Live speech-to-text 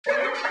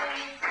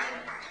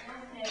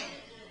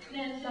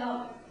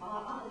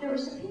there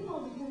are some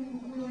people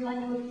whom we would like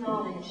to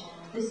acknowledge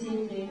this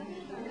evening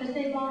because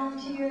they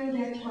volunteer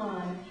their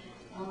time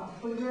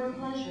for your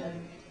pleasure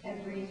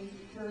every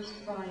first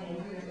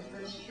Friday here at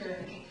First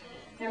Church.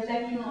 They're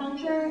Becky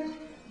Hunter,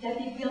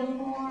 Debbie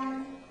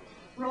Gilmore,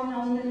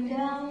 Rona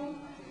Lindell,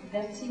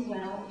 Betsy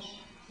Welch,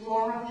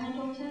 Laura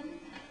Pendleton,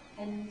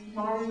 and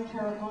Mari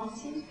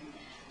Karamasi.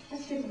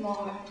 Let's give them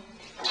all up.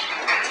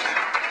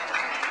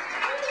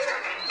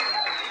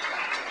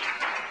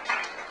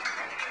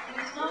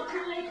 It's not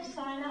too late to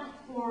sign up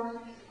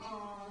for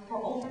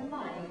open mic.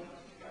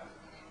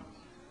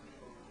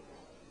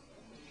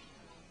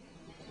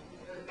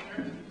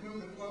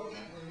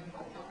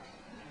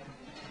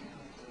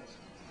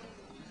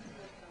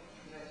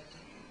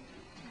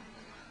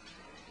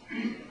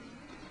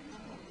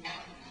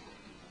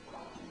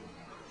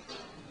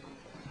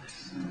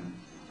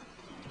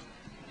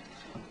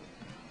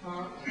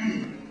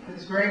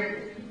 It's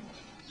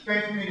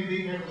great for me to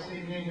be here this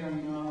evening,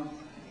 and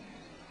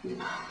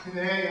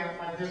today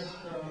I just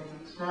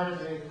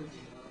started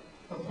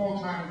a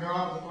full-time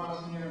job at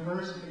Boston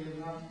University,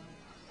 and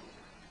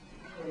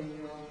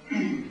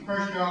the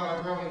first job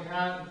I really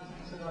had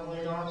since I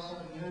laid off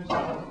 7 years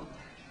ago.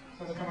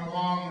 So it's been a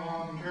long,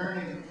 long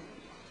journey,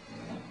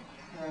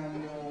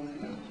 and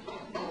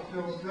it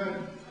feels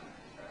good,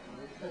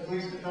 at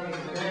least it does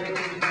today.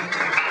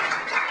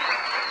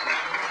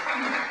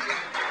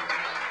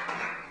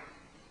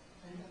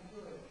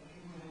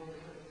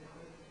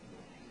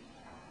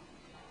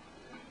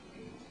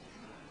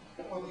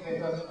 Okay,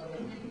 that's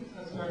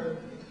better.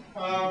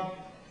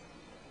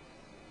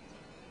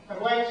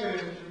 I'd like to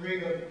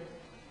read a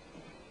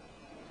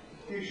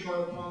few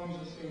short poems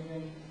this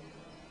evening.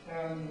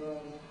 And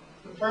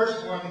the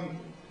first one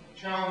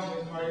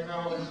challenges my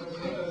talents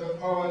as a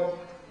poet,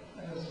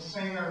 and as a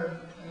singer,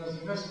 and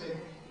as a mystic.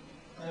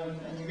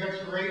 And you get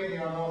to rate me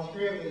on all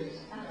three of these.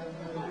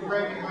 And if you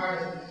rate me high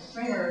as a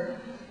singer,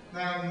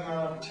 then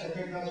I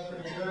think that's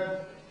pretty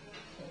good.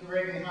 If you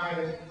rate me high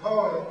as a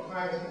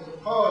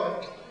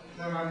poet,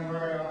 then I'm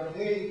where I ought to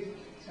be.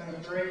 And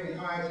if you rate me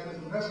high as a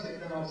mystic,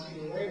 then I'll see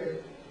you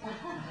later.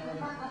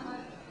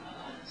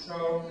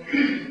 So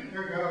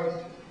here goes.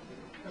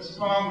 This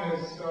poem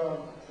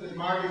is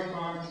my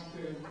response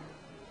to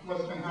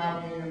what's been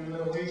happening in the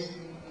Middle East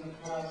in the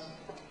past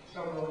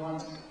several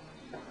months.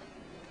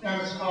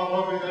 And it's called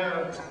Over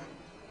There.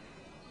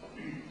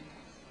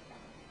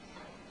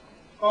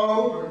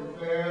 Over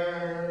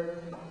there,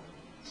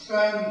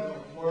 send a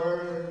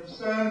word,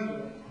 send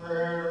a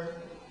prayer,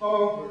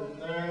 over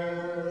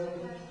there.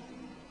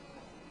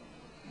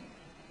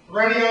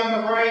 Ready on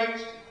the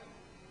right,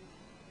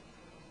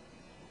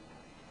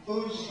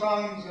 whose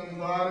sons and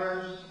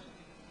daughters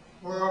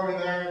were over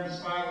there in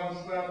silence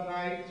that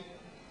night,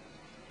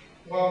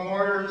 while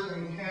mortars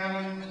and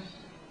cannons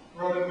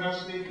wrote a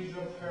message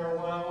of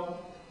farewell.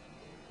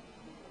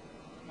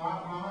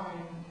 Not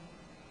mine,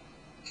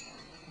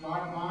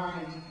 not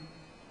mine.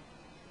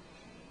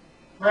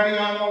 Ready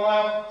on the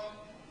left,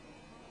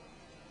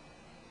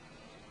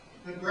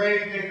 the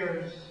grave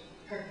diggers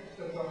picked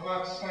at the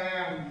hot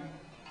sand,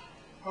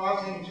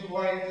 pausing to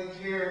wipe the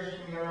tears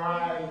from their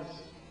eyes,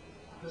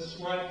 the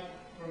sweat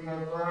from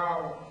their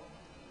brow.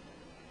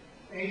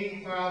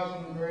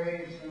 80,000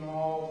 graves in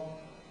all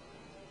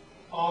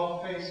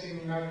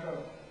facing Mecca,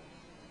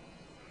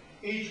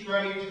 each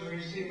ready to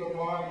receive a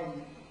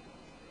body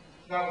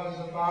that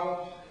was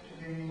about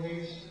to be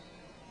released,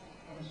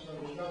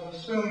 that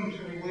was soon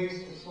to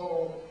release the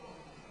soul.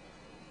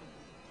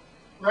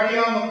 Ready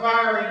on the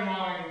firing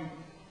line,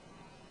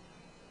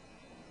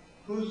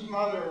 whose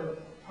mother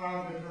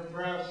pounded her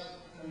breast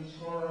in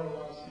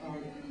sorrow last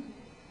night,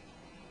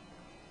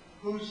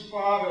 whose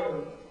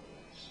father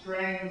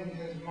strained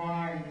his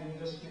mind in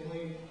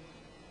disbelief,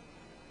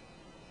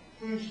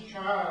 whose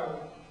child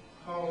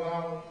called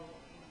out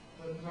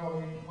with no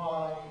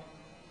reply.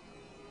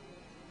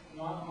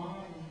 Not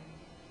mine,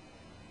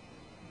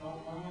 not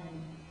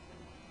mine.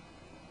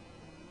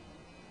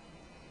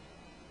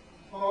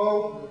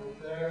 Over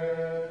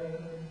there,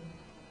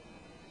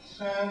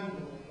 send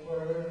a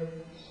word,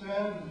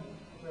 send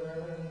a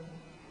prayer,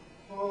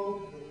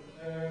 over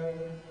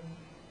there.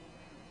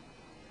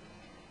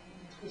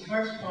 This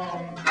next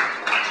poem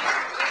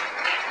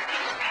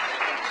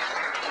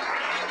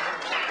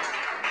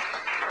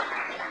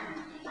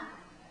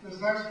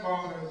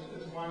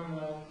is one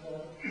that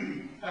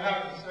I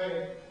have to say,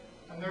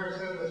 I've never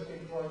said this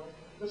before.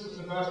 This is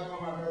the best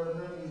poem I've ever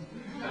written.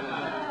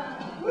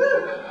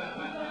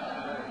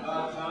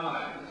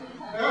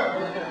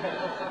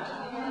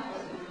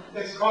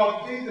 It's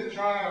called Feed the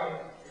Child.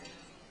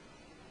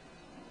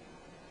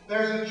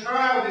 There's a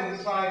child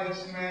inside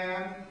this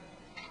man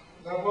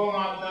that will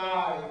not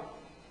die,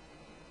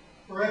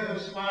 for it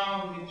has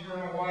found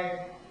eternal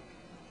life.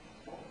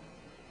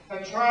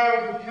 A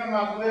child who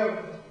cannot live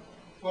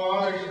while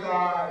others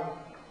die.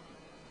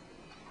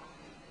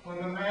 When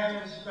the man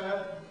is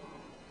fed,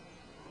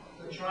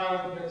 the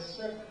child gets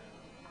sick.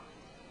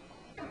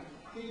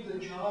 Feed the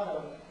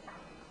child.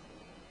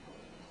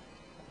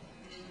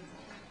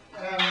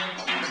 And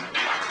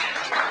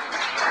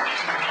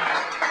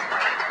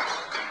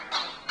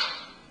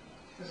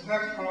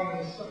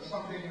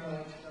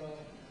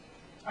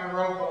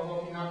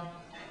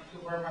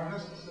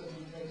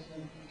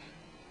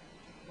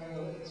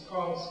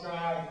called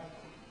sky.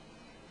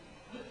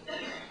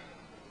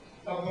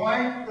 A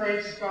blank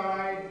gray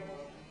sky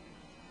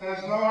has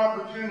no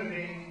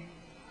opportunity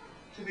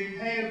to be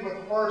painted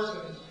with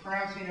horses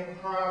prancing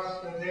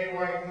across the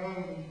day-white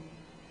moon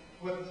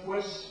with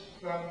wisps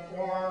that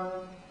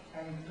form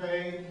and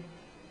fade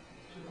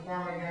to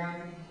form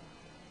again.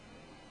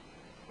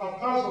 A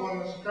puzzle in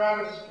the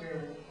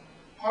stratosphere,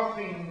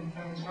 puffing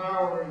and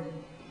towering,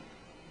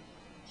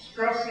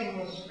 stressing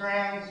with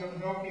strands of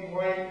milky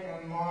white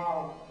and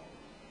mauve,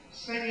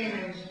 singing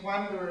in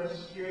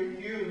splendorous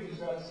hues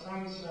at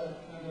sunset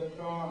and at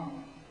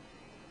dawn.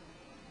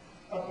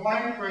 A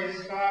blank gray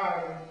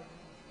sky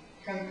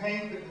can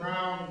paint the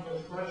ground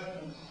with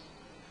freshness.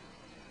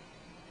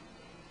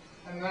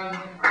 And then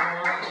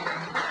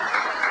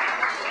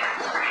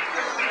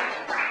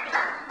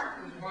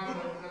is one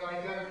that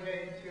I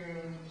dedicate to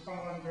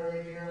someone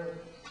very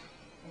dear,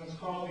 and it's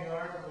called The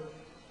Arbor.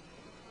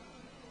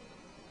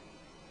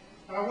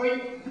 I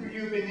wait for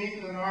you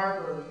beneath an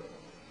arbor,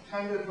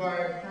 tended by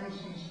a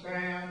crimson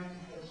span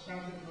of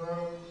scented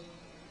rose,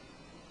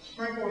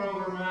 sprinkled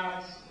over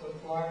mats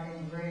of black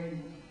and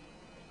green,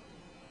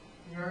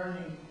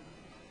 yearning,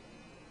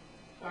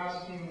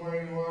 asking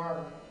where you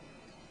are.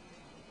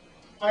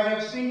 I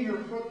have seen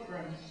your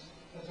footprints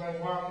as I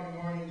walk in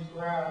morning's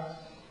grass.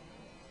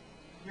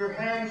 Your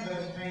hand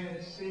has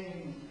painted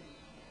seams.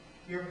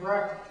 Your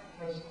breath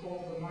has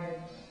cooled the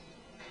nights.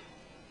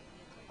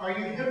 Are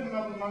you hidden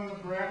up among the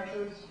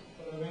branches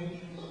of an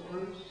ancient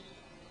spruce,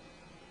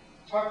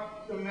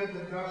 tucked amid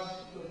the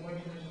dust of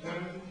winter's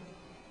wind?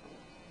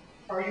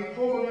 Are you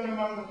folded in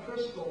among the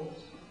crystals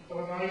of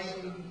an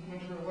icy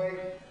winter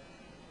lake,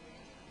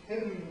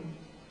 hidden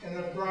in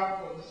the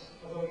droplets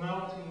of a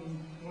melting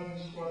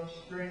windswept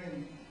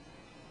stream?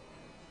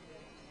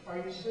 Are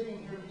you sitting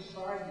here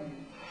beside me?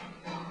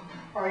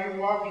 Are you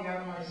walking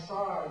at my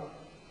side,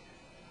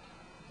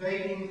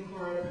 begging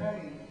for a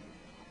penny,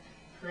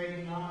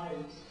 trading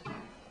eyes?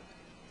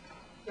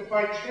 If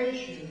I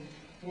chase you,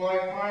 will I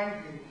find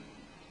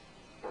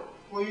you?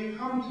 Will you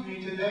come to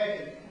me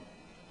today?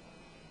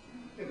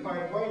 If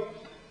I wait,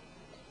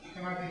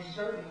 can I be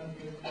certain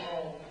of your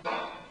call?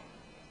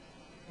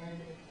 Thank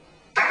you.